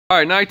All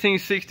right,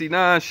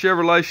 1969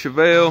 Chevrolet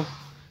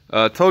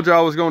Chevelle. Told you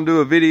I was going to do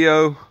a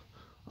video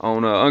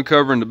on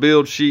uncovering the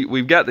build sheet.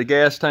 We've got the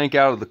gas tank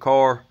out of the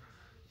car.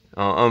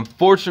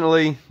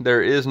 Unfortunately,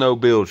 there is no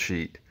build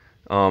sheet.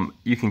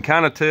 You can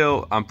kind of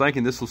tell, I'm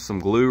thinking this was some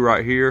glue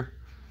right here,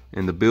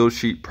 and the build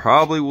sheet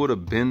probably would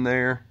have been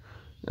there.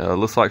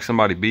 Looks like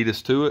somebody beat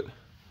us to it.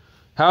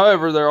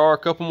 However, there are a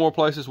couple more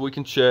places we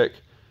can check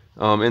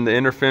in the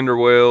inner fender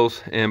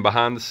wells and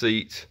behind the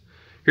seats.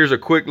 Here's a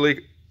quick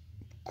look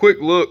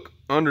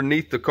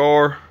underneath the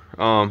car.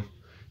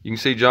 You can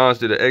see John's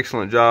did an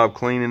excellent job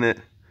cleaning it,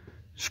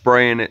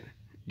 spraying it,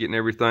 getting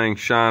everything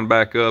shined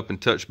back up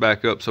and touched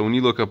back up. So when you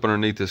look up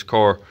underneath this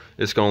car,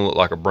 it's going to look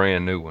like a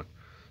brand new one.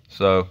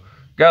 So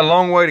got a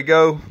long way to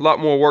go, a lot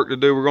more work to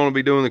do. We're going to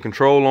be doing the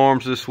control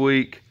arms this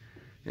week,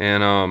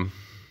 and a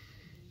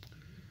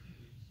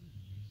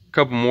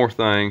couple more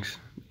things.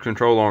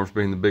 Control arms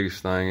being the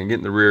biggest thing, and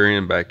getting the rear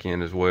end back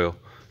in as well.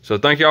 So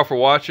thank y'all for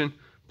watching.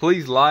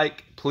 Please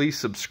like, please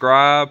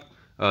subscribe.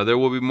 There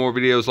will be more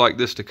videos like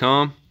this to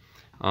come.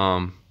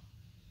 And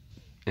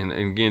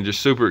again, just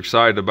super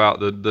excited about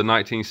the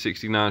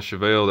 1969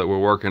 Chevelle that we're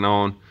working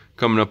on,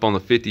 coming up on the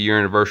 50-year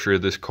anniversary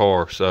of this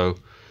car. So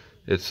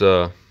it's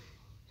kind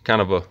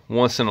of a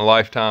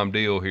once-in-a-lifetime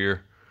deal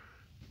here,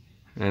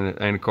 and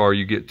a car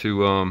you get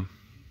to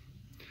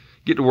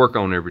work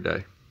on every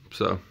day.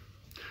 So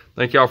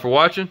thank y'all for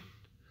watching,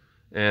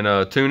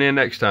 and tune in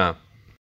next time.